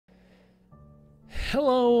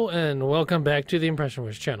Hello and welcome back to the Impression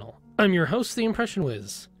Wiz channel. I'm your host, the Impression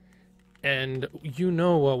Wiz, and you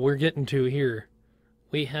know what we're getting to here.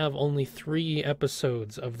 We have only 3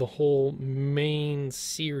 episodes of the whole main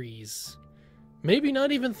series. Maybe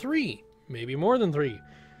not even 3, maybe more than 3.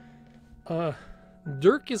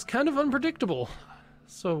 Dirk is kind of unpredictable,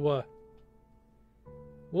 so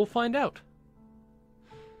we'll find out.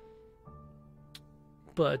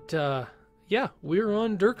 But yeah, we're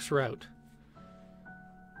on Dirk's route.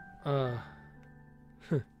 And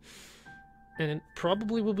it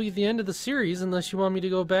probably will be the end of the series unless you want me to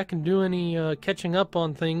go back and do any catching up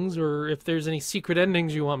on things, or if there's any secret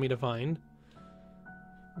endings you want me to find.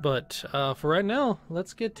 But for right now,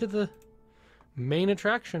 let's get to the main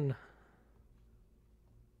attraction.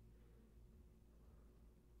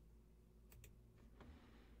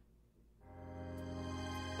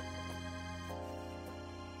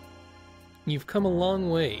 You've come a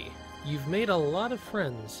long way. You've made a lot of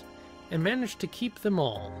friends and managed to keep them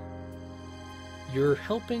all. You're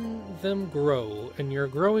helping them grow, and you're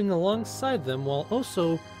growing alongside them while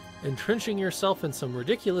also entrenching yourself in some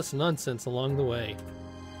ridiculous nonsense along the way.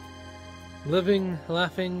 Living,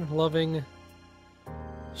 laughing, loving,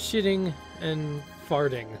 shitting, and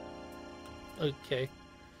farting. Okay.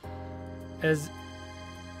 As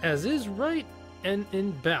is right and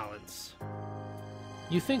in balance.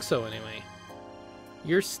 You think so anyway.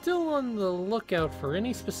 You're still on the lookout for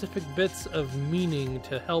any specific bits of meaning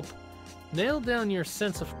to help nail down your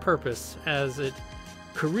sense of purpose as it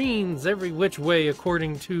careens every which way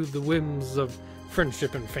according to the whims of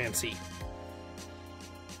friendship and fancy.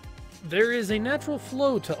 There is a natural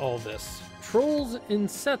flow to all this. Trolls in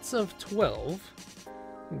sets of 12,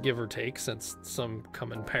 give or take, since some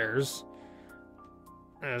come in pairs,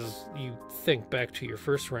 as you think back to your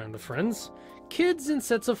first round of friends. Kids in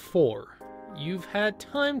sets of 4. You've had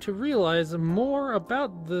time to realize more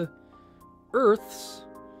about the Earths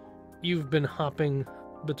you've been hopping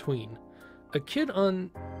between. A kid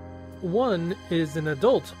on one is an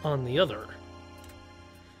adult on the other.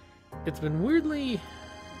 It's been weirdly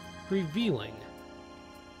revealing,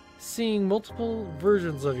 seeing multiple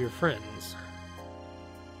versions of your friends.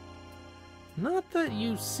 Not that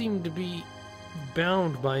you seem to be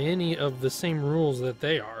bound by any of the same rules that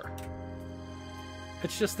they are.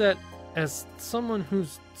 It's just that as someone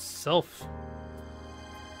whose self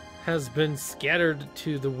has been scattered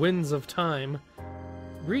to the winds of time,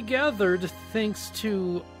 regathered thanks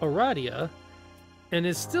to Aradia, and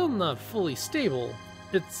is still not fully stable,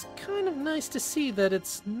 it's kind of nice to see that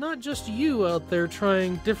it's not just you out there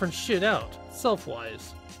trying different shit out,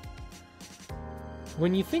 self-wise.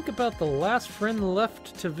 When you think about the last friend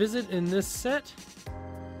left to visit in this set,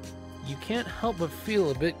 you can't help but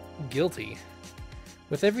feel a bit guilty.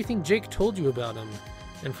 With everything Jake told you about him,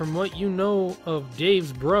 and from what you know of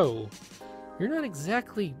Dave's bro, you're not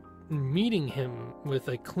exactly meeting him with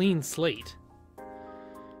a clean slate.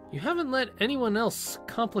 You haven't let anyone else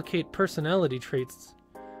complicate personality traits.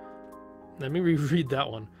 Let me reread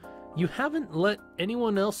that one. You haven't let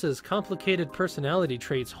anyone else's complicated personality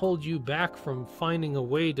traits hold you back from finding a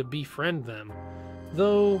way to befriend them.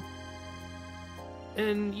 Though,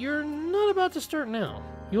 and you're not about to start now.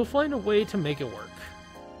 You'll find a way to make it work.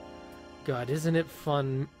 God, isn't it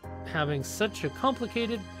fun having such a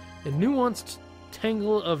complicated and nuanced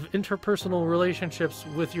tangle of interpersonal relationships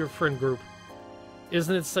with your friend group?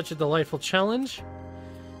 Isn't it such a delightful challenge?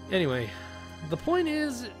 Anyway, the point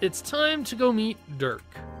is, it's time to go meet Dirk.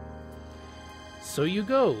 So you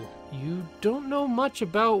go. You don't know much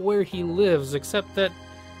about where he lives, except that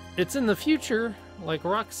it's in the future, like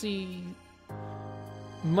Roxy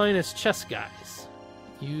minus chess guys.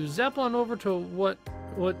 You zap on over to what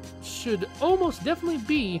should almost definitely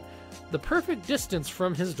be the perfect distance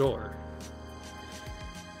from his door.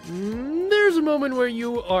 There's a moment where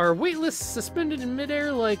you are weightless, suspended in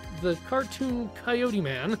midair like the cartoon Coyote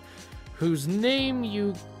Man, whose name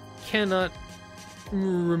you cannot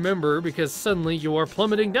remember because suddenly you are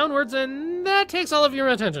plummeting downwards and that takes all of your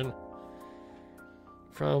attention.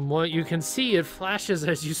 From what you can see, it flashes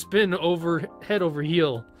as you spin head over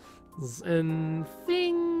heels, and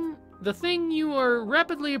the thing you are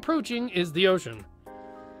rapidly approaching is the ocean.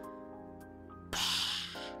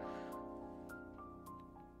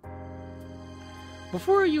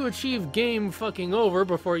 Before you achieve game fucking over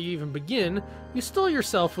before you even begin, you stall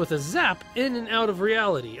yourself with a zap in and out of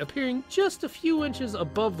reality, appearing just a few inches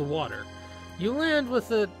above the water. You land with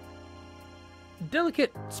a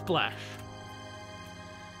delicate splash.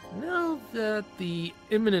 Now that the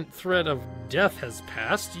imminent threat of death has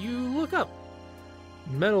passed, you look up.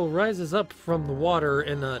 Metal rises up from the water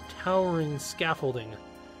in a towering scaffolding.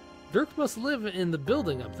 Dirk must live in the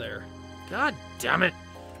building up there. God damn it!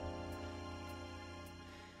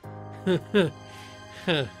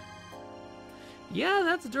 Yeah,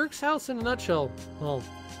 that's Dirk's house in a nutshell. Well,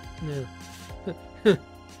 yeah.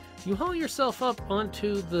 You haul yourself up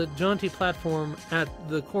onto the jaunty platform at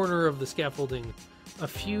the corner of the scaffolding, a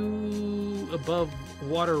few above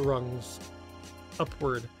water rungs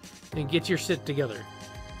upward, and get your shit together.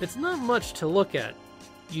 It's not much to look at.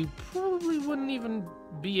 You probably wouldn't even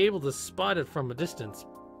be able to spot it from a distance,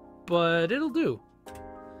 but it'll do.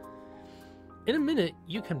 In a minute,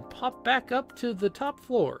 you can pop back up to the top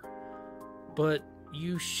floor, but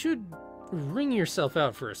you should wring yourself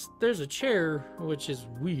out first. There's a chair, which is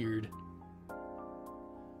weird.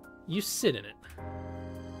 You sit in it.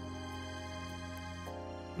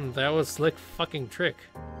 That was a slick fucking trick.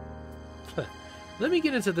 Let me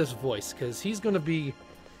get into this voice, because he's going to be...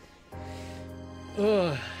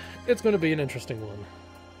 it's going to be an interesting one.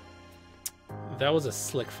 That was a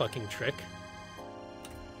slick fucking trick.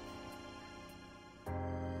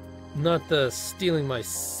 Not the stealing my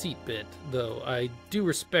seat bit, though. I do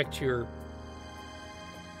respect your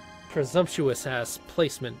presumptuous-ass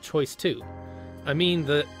placement choice, too. I mean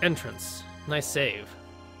the entrance. Nice save.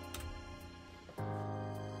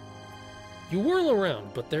 You whirl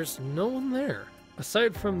around, but there's no one there,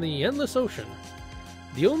 aside from the endless ocean.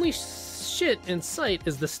 The only shit in sight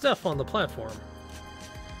is the stuff on the platform.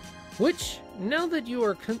 Which, now that you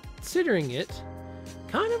are considering it,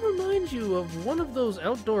 kind of reminds you of one of those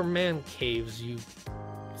outdoor man caves you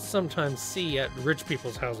sometimes see at rich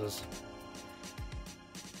people's houses.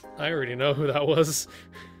 I already know who that was.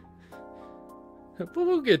 But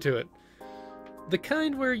we'll get to it. The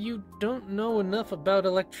kind where you don't know enough about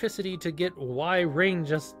electricity to get why rain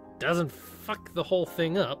just doesn't fuck the whole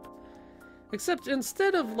thing up. Except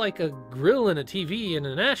instead of like a grill and a TV and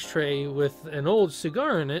an ashtray with an old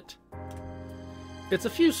cigar in it, it's a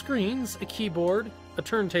few screens, a keyboard, a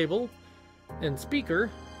turntable, and speaker,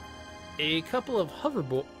 a couple of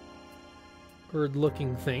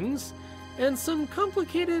hoverboard-looking things, and some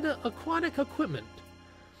complicated aquatic equipment.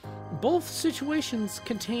 Both situations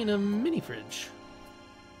contain a mini-fridge.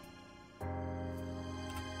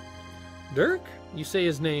 Dirk? You say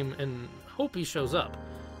his name and hope he shows up.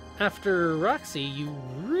 After Roxy, you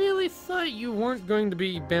really thought you weren't going to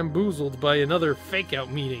be bamboozled by another fake-out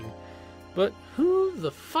meeting. But who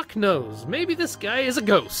the fuck knows? Maybe this guy is a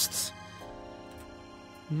ghost.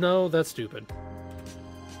 No, that's stupid.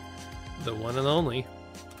 The one and only.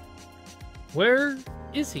 Where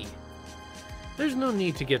is he? There's no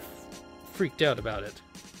need to get freaked out about it.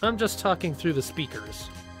 I'm just talking through the speakers.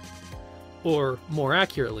 Or, more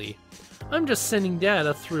accurately, I'm just sending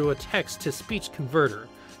data through a text-to-speech converter,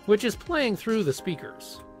 which is playing through the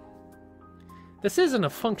speakers. This isn't a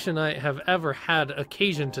function I have ever had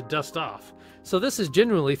occasion to dust off, so this is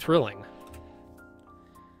genuinely thrilling.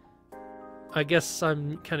 I guess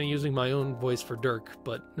I'm kind of using my own voice for Dirk,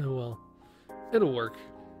 but oh well. It'll work.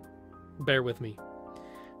 Bear with me.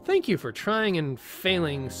 Thank you for trying and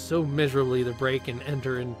failing so miserably to break and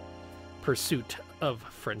enter in pursuit of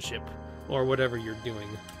friendship, or whatever you're doing.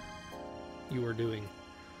 You are doing.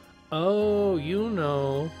 Oh, you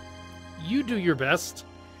know. You do your best.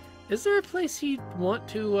 Is there a place he'd want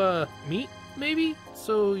to, meet, maybe?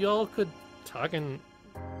 So y'all could talk in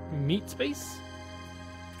meet space?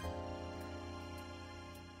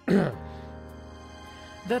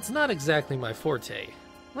 That's not exactly my forte.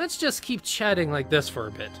 Let's just keep chatting like this for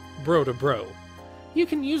a bit, bro to bro. You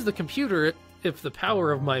can use the computer if the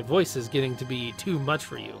power of my voice is getting to be too much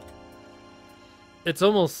for you. It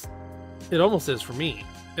almost is for me,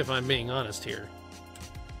 if I'm being honest here.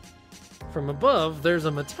 From above, there's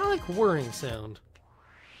a metallic whirring sound.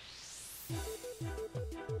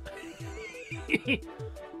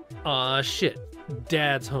 Aw, shit.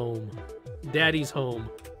 Dad's home. Daddy's home.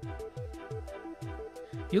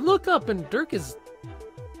 You look up and Dirk is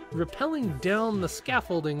rappelling down the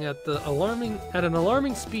scaffolding at an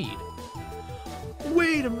alarming speed.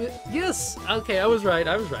 Wait a minute. Yes. Okay, I was right.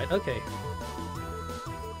 Okay.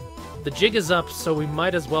 The jig is up, so we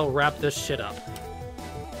might as well wrap this shit up.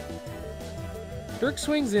 Dirk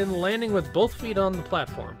swings in, landing with both feet on the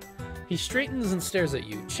platform. He straightens and stares at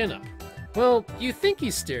you, chin up. Well, you think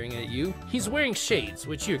he's staring at you. He's wearing shades,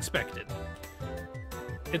 which you expected.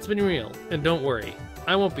 It's been real, and don't worry,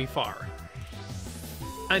 I won't be far.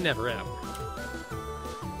 I never am.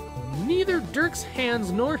 Neither Dirk's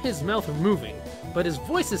hands nor his mouth are moving, but his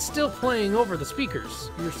voice is still playing over the speakers.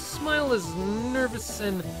 Your smile is nervous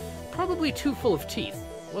and probably too full of teeth.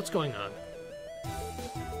 What's going on?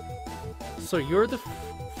 So you're the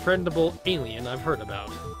friendable alien I've heard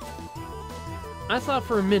about. I thought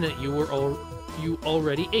for a minute you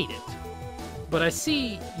already ate it. But I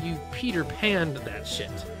see you Peter Panned that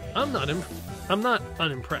shit. I'm not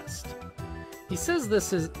unimpressed. He says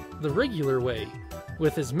this is the regular way,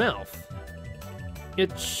 with his mouth.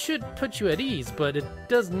 It should put you at ease, but it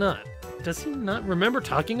does not. Does he not remember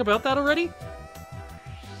talking about that already?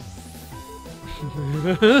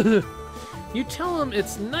 You tell him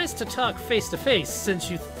it's nice to talk face to face,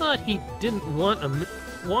 since you thought he didn't want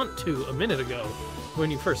to a minute ago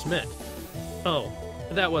when you first met. Oh,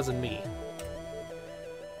 that wasn't me.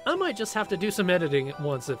 I might just have to do some editing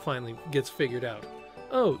once it finally gets figured out.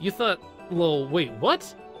 Oh, you thought... Well, wait,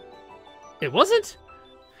 what? It wasn't?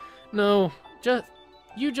 No,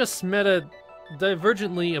 you just met a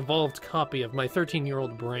divergently evolved copy of my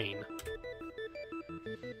 13-year-old brain.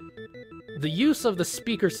 The use of the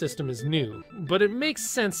speaker system is new, but it makes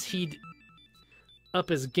sense he'd up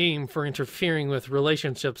his game for interfering with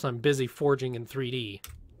relationships I'm busy forging in 3D.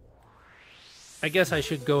 I guess I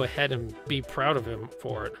should go ahead and be proud of him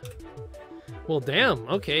for it. Well, damn,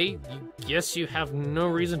 okay, guess you have no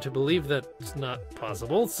reason to believe that's not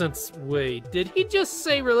possible, since, wait, did he just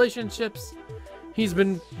say relationships he's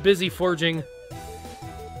been busy forging?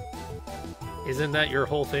 Isn't that your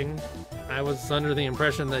whole thing? I was under the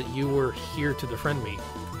impression that you were here to befriend me.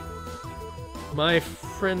 My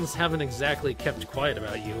friends haven't exactly kept quiet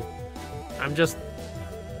about you. I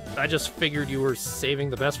just figured you were saving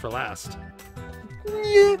the best for last.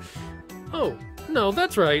 Yeah. Oh, no,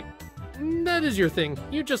 that's right. That is your thing.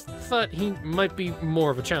 You just thought he might be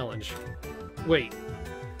more of a challenge. Wait,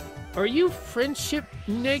 are you friendship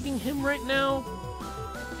negging him right now?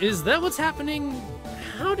 Is that what's happening?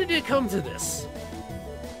 How did it come to this?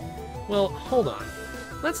 Well, hold on.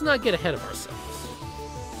 Let's not get ahead of ourselves.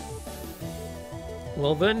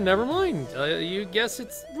 Well then, never mind. You guess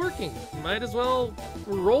it's working. Might as well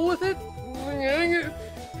roll with it?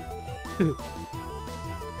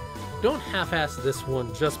 Don't half-ass this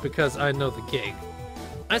one just because I know the gig.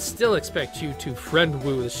 I still expect you to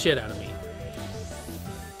friend-woo the shit out of me.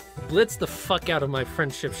 Blitz the fuck out of my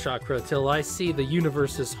friendship chakra till I see the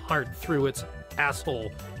universe's heart through its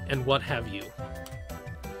asshole and what have you.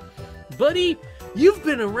 Buddy, you've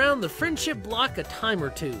been around the friendship block a time or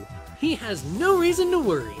two. He has no reason to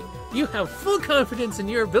worry. You have full confidence in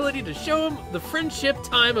your ability to show him the friendship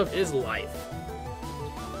time of his life.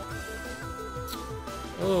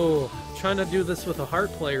 Oh, trying to do this with a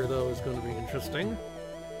heart player, though, is going to be interesting.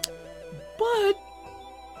 But,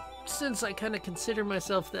 since I kind of consider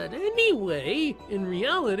myself that anyway, in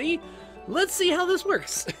reality, let's see how this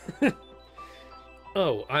works.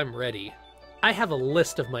 Oh, I'm ready. I have a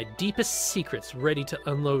list of my deepest secrets ready to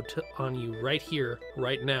unload on you right here,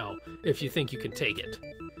 right now, if you think you can take it.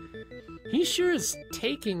 He sure is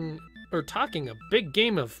talking a big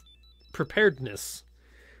game of preparedness.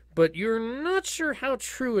 But you're not sure how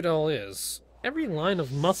true it all is. Every line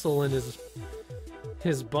of muscle in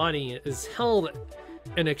his body is held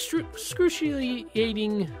in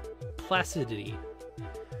excruciating placidity.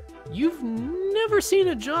 You've never seen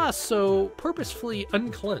a jaw so purposefully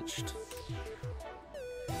unclenched.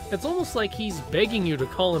 It's almost like he's begging you to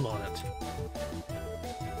call him on it.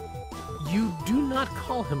 You do not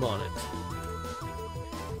call him on it.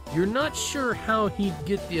 You're not sure how he'd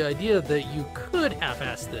get the idea that you could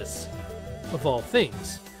half-ass this, of all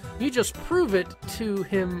things. You just prove it to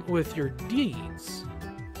him with your deeds.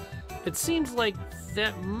 It seems like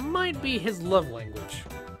that might be his love language.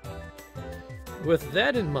 With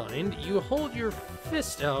that in mind, you hold your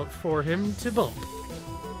fist out for him to bump.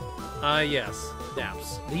 Ah yes,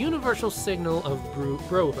 daps, the universal signal of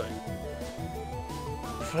brohood.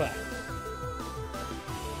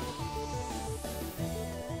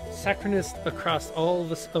 Synchronous across all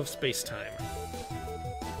of space-time.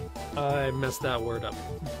 I messed that word up,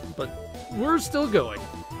 but we're still going.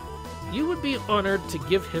 You would be honored to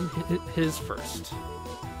give him his first.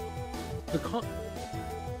 The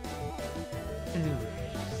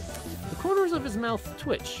corners of his mouth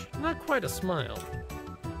twitch, not quite a smile.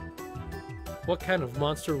 What kind of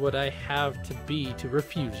monster would I have to be to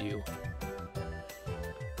refuse you?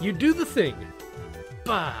 You do the thing.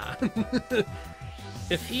 Bah!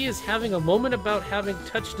 If he is having a moment about having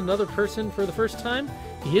touched another person for the first time,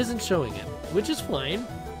 he isn't showing it, which is fine.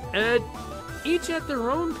 Each at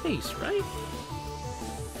their own pace, right?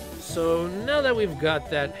 So now that we've got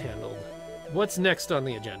that handled, what's next on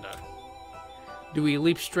the agenda? Do we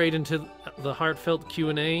leap straight into the heartfelt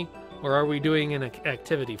Q&A, or are we doing an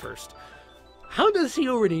activity first? How does he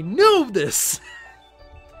already know this?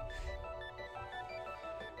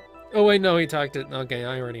 Oh wait, no, he talked it. Okay,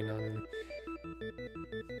 I already know.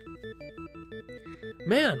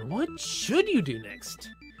 Man, what should you do next?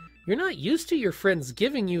 You're not used to your friends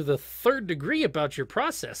giving you the third degree about your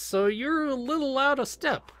process, so you're a little out of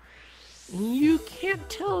step. You can't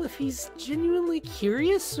tell if he's genuinely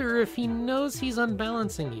curious or if he knows he's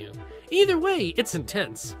unbalancing you. Either way, it's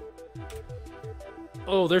intense.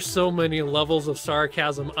 Oh, there's so many levels of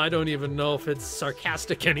sarcasm, I don't even know if it's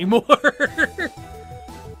sarcastic anymore.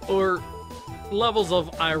 Or levels of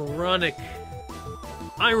irony.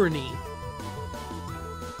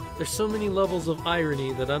 There's so many levels of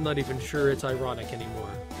irony that I'm not even sure it's ironic anymore.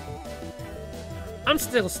 I'm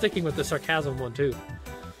still sticking with the sarcasm one too.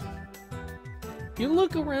 You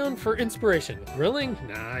look around for inspiration. Grilling?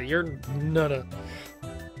 Nah, you're not a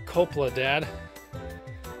Coppola dad.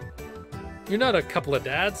 You're not a couple of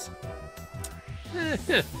dads.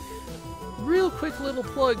 Real quick little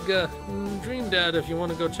plug, Dream Dad, if you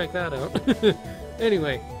want to go check that out.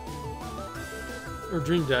 Anyway. Or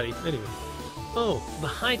Dream Daddy, anyway. Oh, the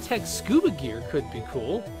high-tech scuba gear could be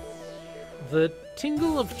cool. The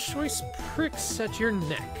tingle of choice pricks at your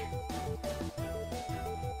neck.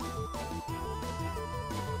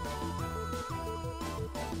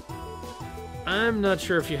 I'm not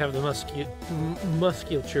sure if you have the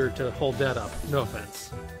musculature to hold that up. No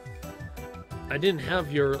offense. I didn't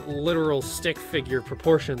have your literal stick figure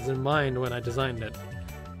proportions in mind when I designed it.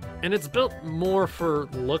 And it's built more for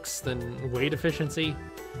looks than weight efficiency,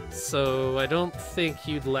 so I don't think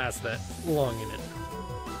you'd last that long in it.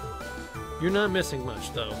 You're not missing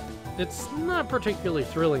much, though. It's not particularly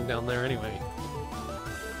thrilling down there anyway.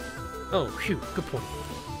 Oh, phew, good point.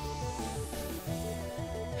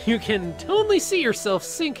 You can totally see yourself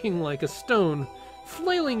sinking like a stone,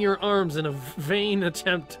 flailing your arms in a vain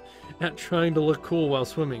attempt at trying to look cool while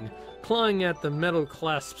swimming, clawing at the metal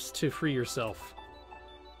clasps to free yourself.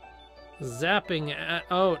 Zapping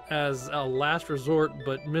out as a last resort,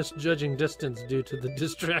 but misjudging distance due to the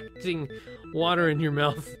distracting water in your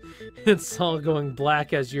mouth. It's all going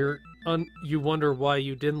black as you wonder why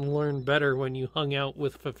you didn't learn better when you hung out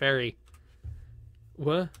with Feferi.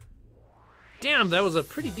 What? Damn, that was a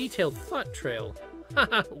pretty detailed thought trail.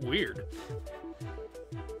 Haha, weird.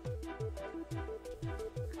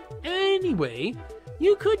 Anyway,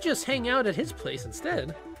 you could just hang out at his place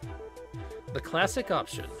instead. The classic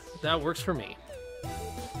option. That works for me.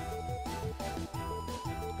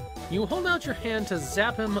 You hold out your hand to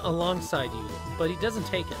zap him alongside you, but he doesn't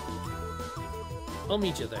take it. I'll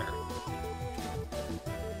meet you there.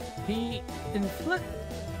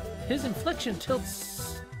 His inflection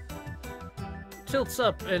tilts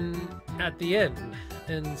up and at the end,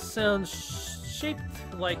 and sounds shaped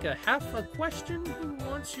like a half a question. He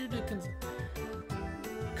wants you to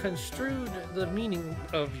construe the meaning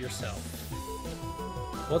of yourself.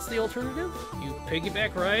 What's the alternative? You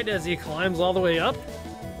piggyback ride as he climbs all the way up?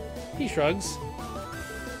 He shrugs.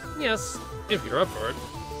 Yes, if you're up for it.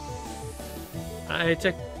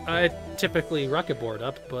 I typically rocket board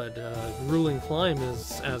up, but grueling climb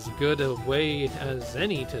is as good a way as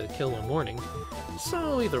any to kill a morning.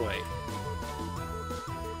 So either way.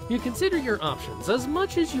 You consider your options as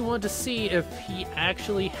much as you want to see if he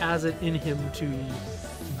actually has it in him to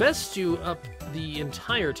best you up the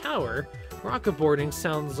entire tower. Rocket boarding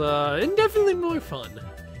sounds indefinitely more fun.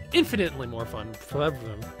 Infinitely more fun for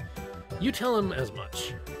everyone. You tell him as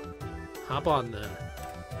much. Hop on then.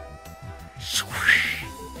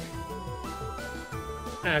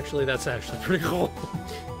 Actually, that's actually pretty cool.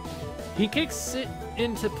 He kicks it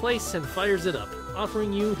into place and fires it up,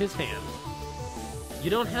 offering you his hand. You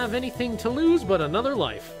don't have anything to lose but another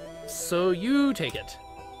life, so you take it.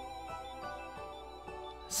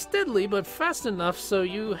 Steadily but fast enough so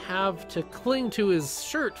you have to cling to his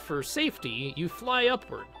shirt for safety, you fly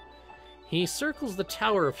upward. He circles the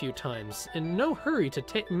tower a few times, in no hurry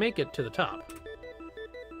to make it to the top.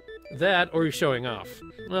 That, or he's showing off.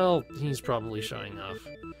 Well, he's probably showing off.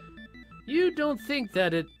 You don't think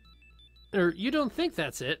that's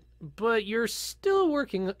it, but you're still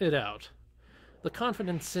working it out. The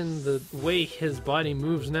confidence in the way his body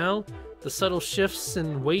moves now, the subtle shifts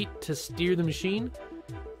in weight to steer the machine,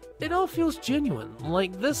 it all feels genuine,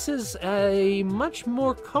 like this is a much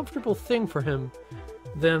more comfortable thing for him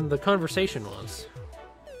than the conversation was.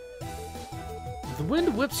 The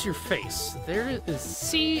wind whips your face. There is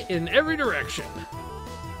sea in every direction.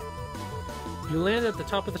 You land at the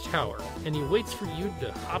top of the tower, and he waits for you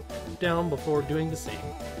to hop down before doing the same,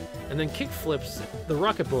 and then kick flips the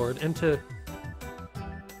rocket board into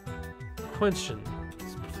question.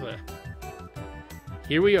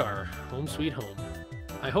 Here we are, home sweet home.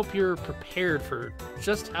 I hope you're prepared for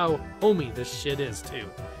just how homey this shit is, too.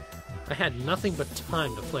 I had nothing but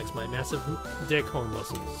time to flex my massive dick horn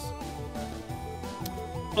muscles.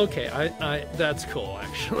 Okay, I that's cool,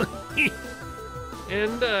 actually.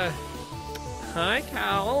 And, hi,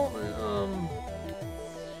 Cal.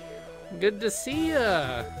 Good to see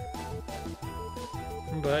ya,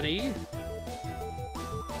 buddy.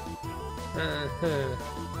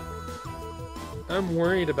 I'm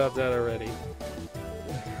worried about that already.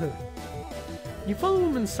 You follow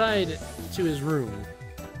him inside to his room.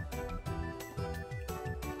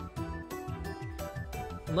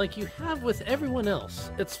 Like you have with everyone else.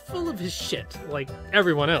 It's full of his shit, like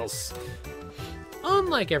everyone else.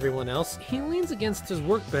 Unlike everyone else, he leans against his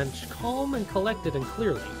workbench, calm and collected and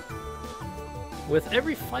clearly, with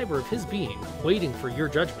every fiber of his being waiting for your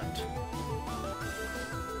judgment.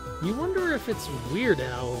 You wonder if it's weird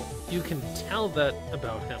how you can tell that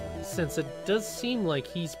about him, since it does seem like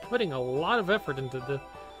he's putting a lot of effort into the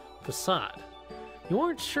facade. You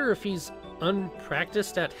aren't sure if he's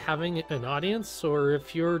unpracticed at having an audience, or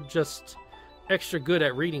if you're just extra good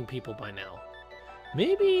at reading people by now.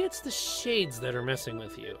 Maybe it's the shades that are messing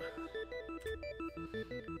with you.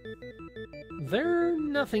 They're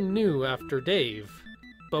nothing new after Dave,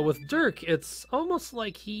 but with Dirk, it's almost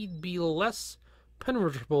like he'd be less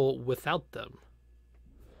penetrable without them.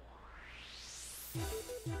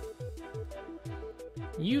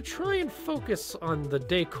 You try and focus on the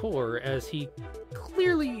decor as he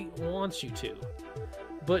clearly wants you to,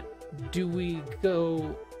 but do we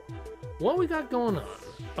go... What we got going on?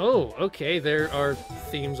 Oh, okay, there are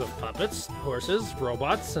themes of puppets, horses,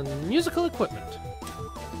 robots, and musical equipment.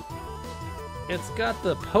 It's got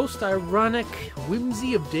the post-ironic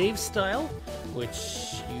whimsy of Dave's style,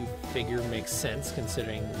 which you figure makes sense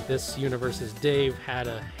considering this universe's Dave had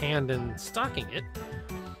a hand in stocking it,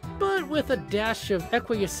 but with a dash of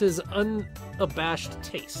Equius's unabashed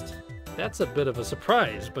taste. That's a bit of a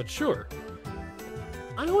surprise, but sure.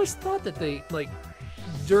 I always thought that they, like,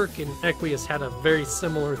 Dirk and Equius had a very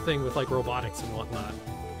similar thing with, like, robotics and whatnot.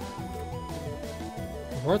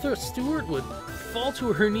 Martha Stewart would fall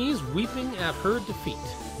to her knees weeping at her defeat,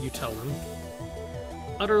 you tell him.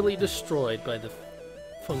 Utterly destroyed by the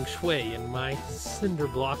feng shui in my cinder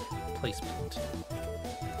block placement.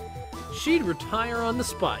 She'd retire on the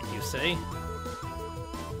spot, you say.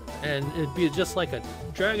 And it'd be just like a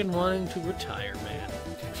dragon wanting to retire, man.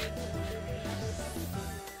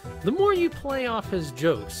 The more you play off his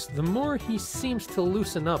jokes, the more he seems to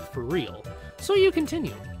loosen up for real. So you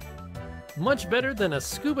continue. Much better than a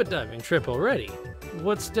scuba diving trip already.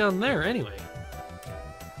 What's down there, anyway?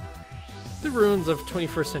 The ruins of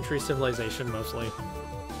 21st century civilization, mostly.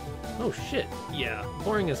 Oh shit, yeah,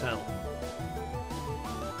 boring as hell.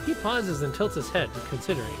 He pauses and tilts his head,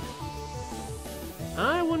 considering.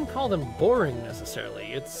 I wouldn't call them boring,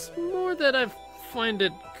 necessarily. It's more that I find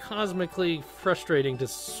it cosmically frustrating to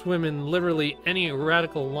swim in literally any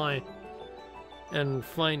radical line and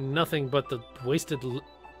find nothing but the wasted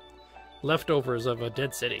leftovers of a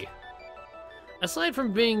dead city. Aside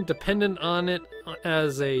from being dependent on it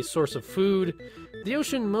as a source of food, the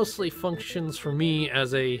ocean mostly functions for me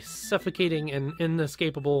as a suffocating and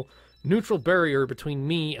inescapable neutral barrier between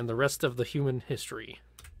me and the rest of the human history.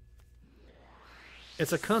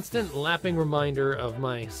 It's a constant lapping reminder of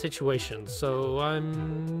my situation, so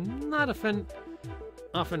I'm not often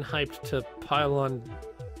hyped to pile on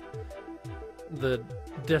the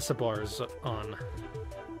decibars on.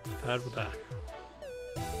 I'm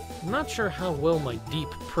not sure how well my deep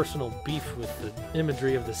personal beef with the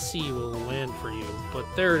imagery of the sea will land for you, but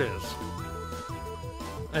there it is.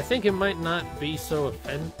 I think it might not be so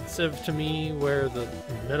offensive to me where the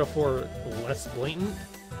metaphor less blatant.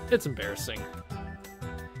 It's embarrassing.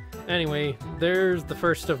 Anyway, there's the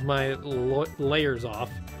first of my layers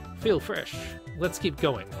off. Feel fresh. Let's keep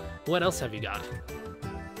going. What else have you got?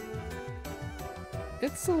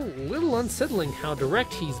 It's a little unsettling how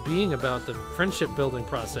direct he's being about the friendship building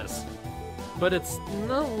process. But it's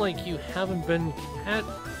not like you haven't been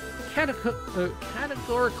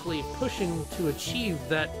categorically pushing to achieve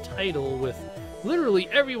that title with literally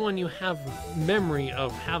everyone you have memory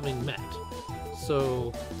of having met.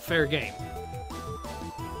 So, fair game.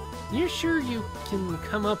 You're sure you can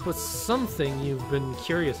come up with something you've been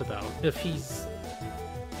curious about, if he's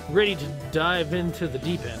ready to dive into the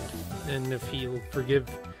deep end, and if he'll forgive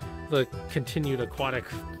the continued aquatic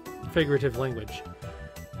figurative language.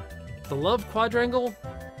 The love quadrangle?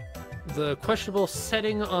 The questionable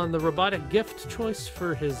setting on the robotic gift choice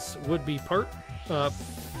for his would-be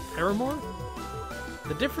paramour?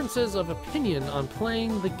 The differences of opinion on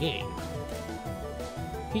playing the game.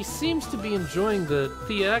 He seems to be enjoying the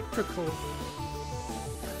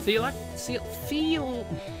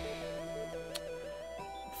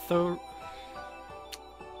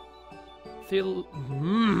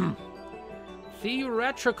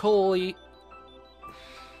Theoretically,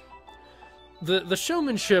 the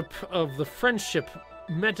showmanship of the friendship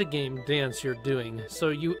metagame dance you're doing, so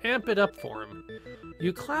you amp it up for him.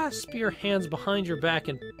 You clasp your hands behind your back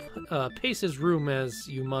and pace his room as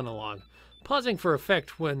you monologue, pausing for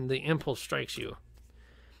effect when the impulse strikes you.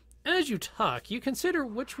 As you talk, you consider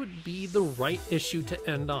which would be the right issue to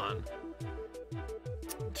end on,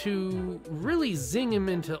 to really zing him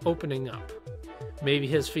into opening up. Maybe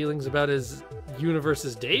his feelings about his universe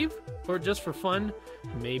is Dave, or just for fun,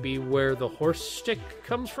 maybe where the horse stick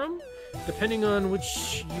comes from. Depending on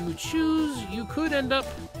which you choose, you could end up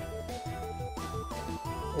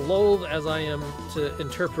lulled as I am to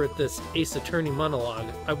interpret this Ace Attorney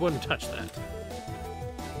monologue. I wouldn't touch that.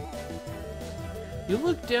 You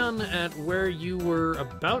look down at where you were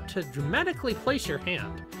about to dramatically place your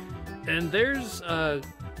hand, and there's a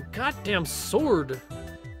goddamn sword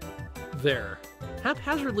there,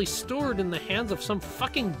 haphazardly stored in the hands of some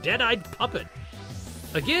fucking dead-eyed puppet.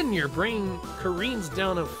 Again, your brain careens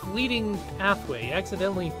down a fleeting pathway,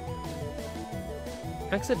 accidental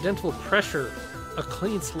pressure, a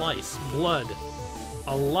clean slice, blood,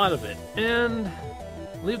 a lot of it, and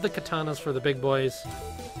leave the katanas for the big boys.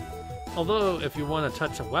 Although, if you want to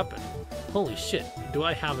touch a weapon, holy shit, do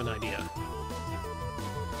I have an idea.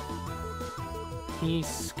 He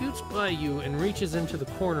scoots by you and reaches into the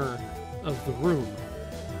corner of the room,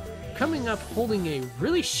 coming up holding a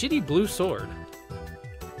really shitty blue sword.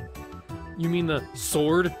 You mean the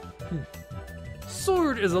sword?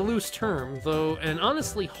 Sword is a loose term, though, and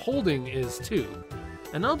honestly holding is too.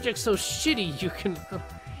 An object so shitty you can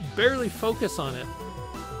barely focus on it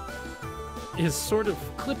is sort of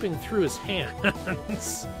clipping through his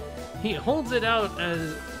hands. He holds it out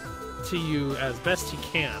to you as best he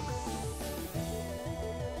can.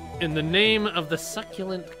 In the name of the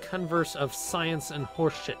succulent converse of science and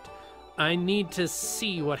horseshit, I need to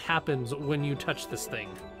see what happens when you touch this thing.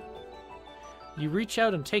 You reach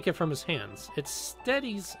out and take it from his hands. It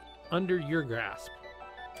steadies under your grasp.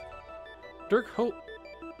 Dirk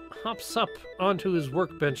hops up onto his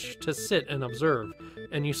workbench to sit and observe,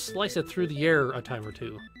 and you slice it through the air a time or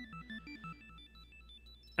two.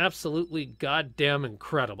 Absolutely goddamn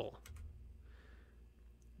incredible.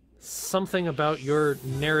 Something about your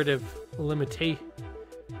narrative liminality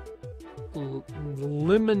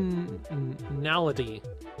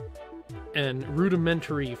and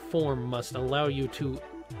rudimentary form must allow you to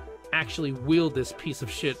actually wield this piece of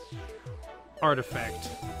shit artifact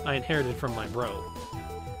I inherited from my bro.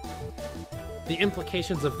 The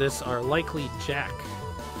implications of this are likely jack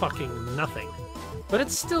fucking nothing, but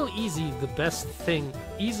it's still easily the best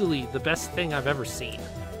thing I've ever seen.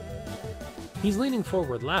 He's leaning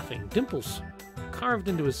forward, laughing, dimples carved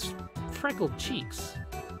into his freckled cheeks.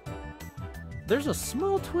 There's a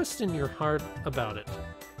small twist in your heart about it,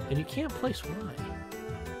 and you can't place why.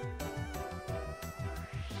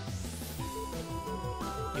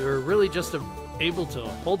 You're really just able to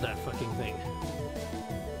hold that fucking thing.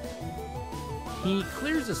 He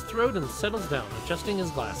clears his throat and settles down, adjusting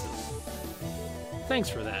his glasses. Thanks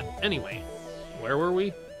for that. Anyway, where were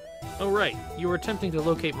we? Oh right, you were attempting to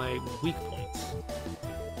locate my weak points.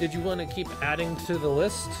 Did you want to keep adding to the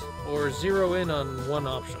list, or zero in on one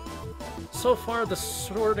option? So far, the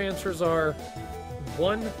short answers are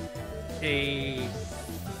 1. A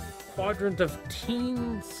quadrant of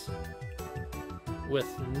teens with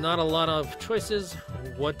not a lot of choices.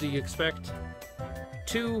 What do you expect?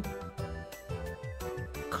 2.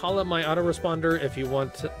 Call up my autoresponder if you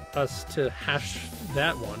want us to hash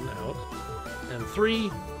that one out. And 3.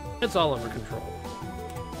 It's all under control.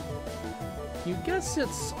 You guess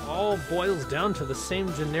it's all boils down to the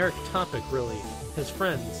same generic topic, really. His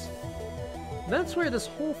friends. That's where this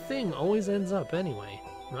whole thing always ends up anyway,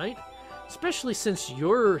 right? Especially since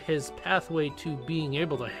you're his pathway to being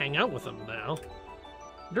able to hang out with him now.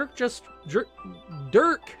 Dirk just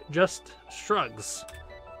shrugs.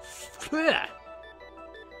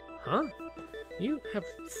 Huh? You have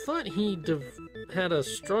thought he'd have had a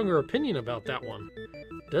stronger opinion about that one.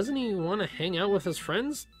 Doesn't he want to hang out with his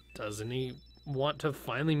friends? Doesn't he want to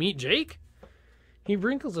finally meet Jake? He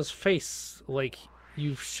wrinkles his face like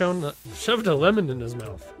you've shoved a lemon in his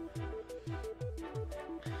mouth.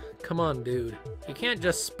 Come on, dude. You can't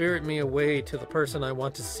just spirit me away to the person I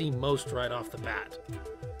want to see most right off the bat.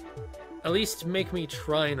 At least make me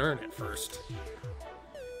try and earn it first.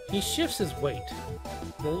 He shifts his weight.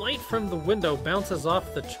 The light from the window bounces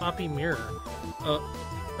off the choppy mirror.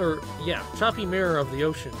 Choppy mirror of the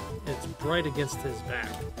ocean. It's bright against his back.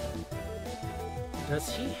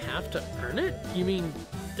 Does he have to earn it? You mean,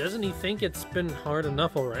 doesn't he think it's been hard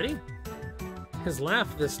enough already? His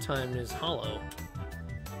laugh this time is hollow.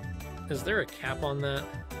 Is there a cap on that?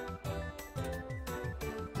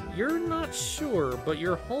 You're not sure, but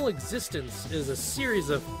your whole existence is a series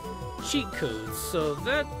of cheat codes, so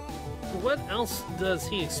that... what else does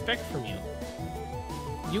he expect from you?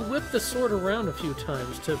 You whip the sword around a few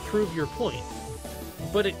times to prove your point,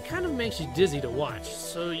 but it kind of makes you dizzy to watch,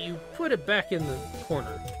 so you put it back in the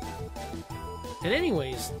corner. And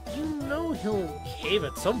anyways, you know he'll cave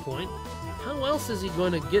at some point. How else is he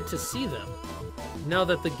going to get to see them, now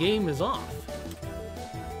that the game is off?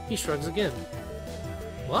 He shrugs again.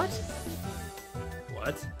 What?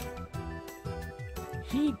 What?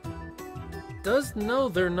 He does know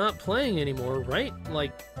they're not playing anymore, right?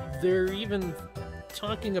 Like, they're even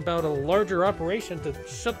talking about a larger operation to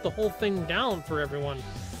shut the whole thing down for everyone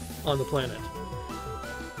on the planet.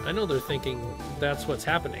 I know they're thinking that's what's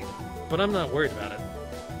happening, but I'm not worried about it.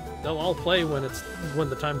 They'll all play when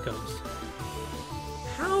the time comes.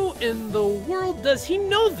 How in the world does he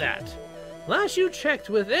know that? Last you checked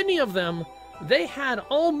with any of them, they had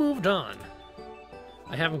all moved on.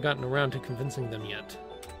 I haven't gotten around to convincing them yet,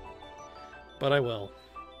 but I will.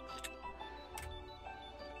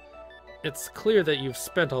 It's clear that you've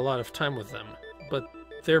spent a lot of time with them, but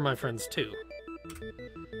they're my friends too.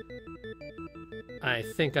 I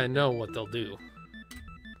think I know what they'll do.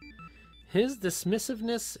 His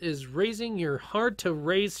dismissiveness is raising your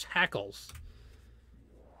hard-to-raise hackles.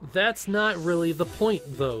 That's not really the point,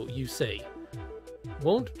 though, you say.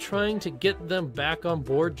 Won't trying to get them back on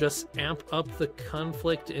board just amp up the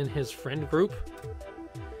conflict in his friend group?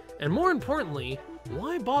 And more importantly,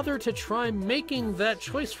 why bother to try making that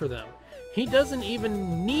choice for them? He doesn't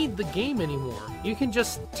even need the game anymore. You can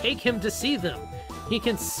just take him to see them. He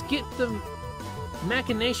can skip the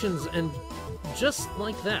machinations and just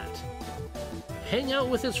like that. Hang out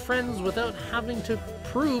with his friends without having to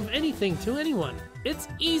prove anything to anyone. It's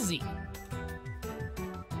easy.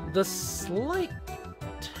 The slight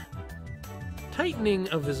tightening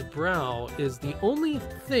of his brow is the only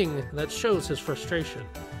thing that shows his frustration.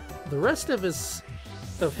 The rest of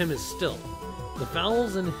him is still. The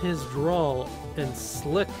vowels in his drawl are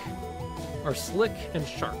slick and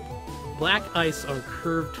sharp. Black ice on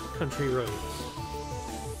curved country roads.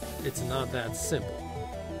 It's not that simple.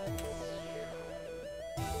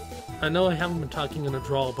 I know I haven't been talking in a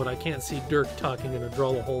drawl, but I can't see Dirk talking in a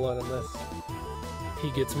drawl a whole lot in this. He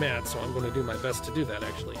gets mad, so I'm going to do my best to do that,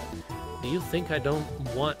 actually. Do you think I don't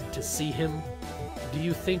want to see him? Do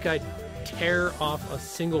you think I'd tear off a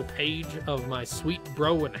single page of my sweet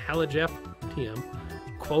bro and Halajef, TM,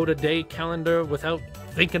 quote-a-day calendar without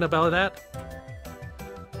thinking about that?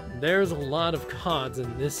 There's a lot of cards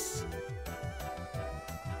in this...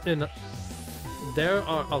 There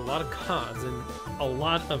are a lot of cards and a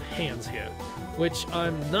lot of hands here, which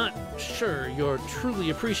I'm not sure you're truly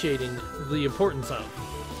appreciating the importance of.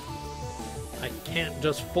 I can't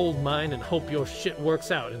just fold mine and hope your shit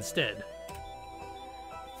works out instead.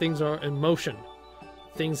 Things are in motion.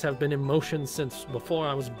 Things have been in motion since before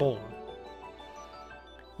I was born.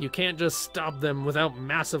 You can't just stop them without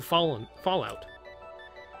massive fallout.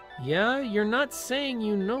 Yeah, you're not saying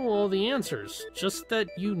you know all the answers, just that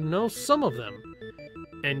you know some of them.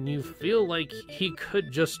 And you feel like he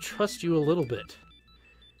could just trust you a little bit.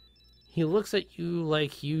 He looks at you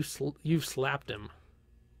like you've slapped him.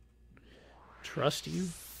 Trust you?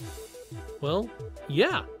 Well,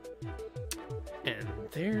 yeah. And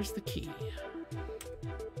there's the key.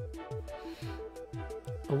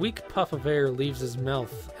 A weak puff of air leaves his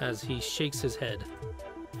mouth as he shakes his head.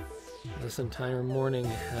 This entire morning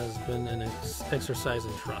has been an exercise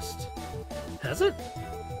in trust. Has it?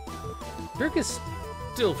 Dirk is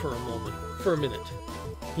still for a minute.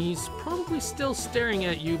 He's probably still staring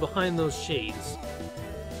at you behind those shades.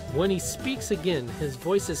 When he speaks again, his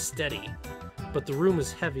voice is steady, but the room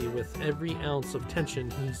is heavy with every ounce of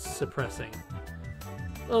tension he's suppressing.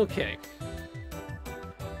 Okay.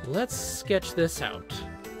 Let's sketch this out.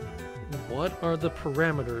 What are the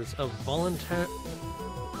parameters of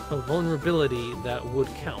vulnerability that would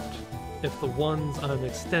count if the ones I'm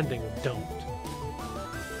extending don't?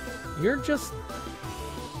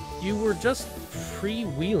 You were just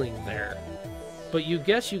freewheeling there, but you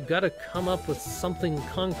guess you gotta come up with something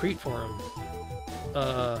concrete for him.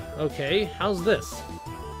 Okay, how's this?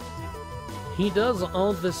 He does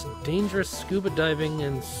all this dangerous scuba diving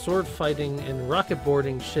and sword fighting and rocket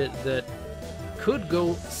boarding shit that could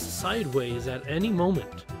go sideways at any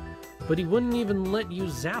moment, but he wouldn't even let you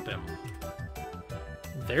zap him.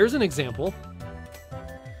 There's an example.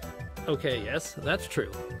 Okay, yes, that's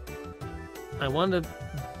true. I want to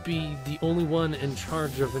be the only one in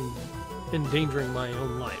charge of endangering my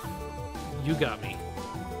own life. you got me.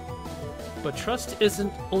 But trust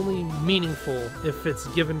isn't only meaningful if it's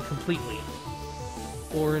given completely,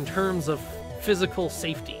 or in terms of physical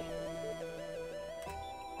safety.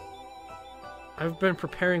 I've been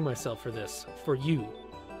preparing myself for this, for you,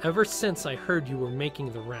 ever since I heard you were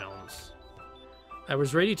making the rounds. I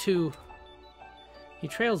was ready to... He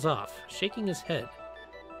trails off, shaking his head.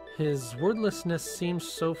 His wordlessness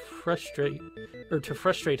seems to frustrate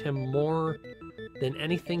him more than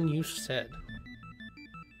anything you said.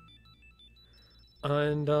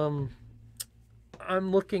 And,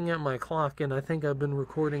 I'm looking at my clock, and I think I've been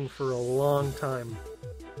recording for a long time.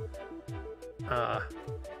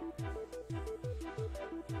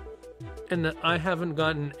 And I haven't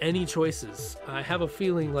gotten any choices. I have a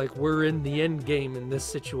feeling like we're in the end game in this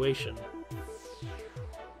situation.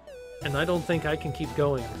 And I don't think I can keep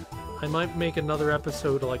going. I might make another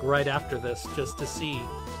episode like right after this just to see.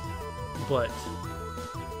 But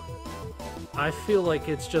I feel like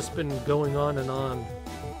it's just been going on. And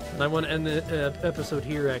I want to end the episode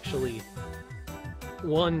here, actually.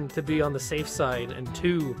 1, to be on the safe side, and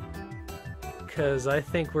 2, because I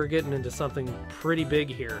think we're getting into something pretty big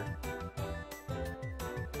here.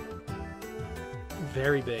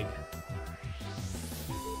 Very big.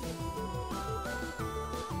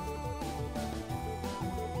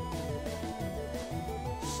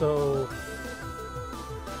 So,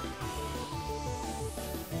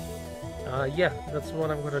 yeah, that's what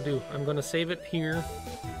I'm going to do. I'm going to save it here.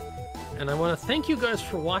 And I want to thank you guys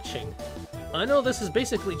for watching. I know this has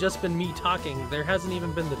basically just been me talking. There hasn't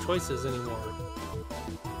even been the choices anymore.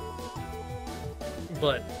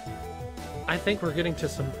 But I think we're getting to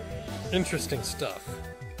some interesting stuff.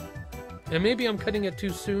 And maybe I'm cutting it too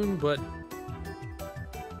soon, but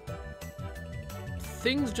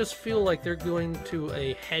things just feel like they're going to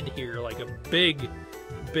a head here, like a big,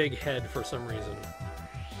 big head for some reason.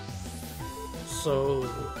 So,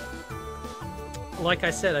 like I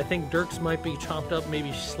said, I think Dirk's might be chopped up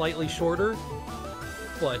maybe slightly shorter,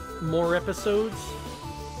 but more episodes,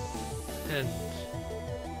 and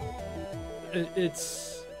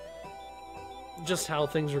it's just how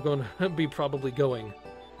things are going to be probably going.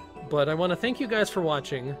 But I want to thank you guys for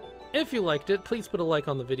watching. If you liked it, please put a like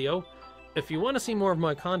on the video. If you want to see more of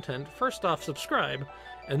my content, first off, subscribe,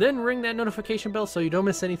 and then ring that notification bell so you don't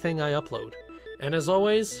miss anything I upload. And as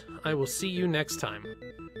always, I will see you next time.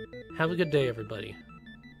 Have a good day, everybody.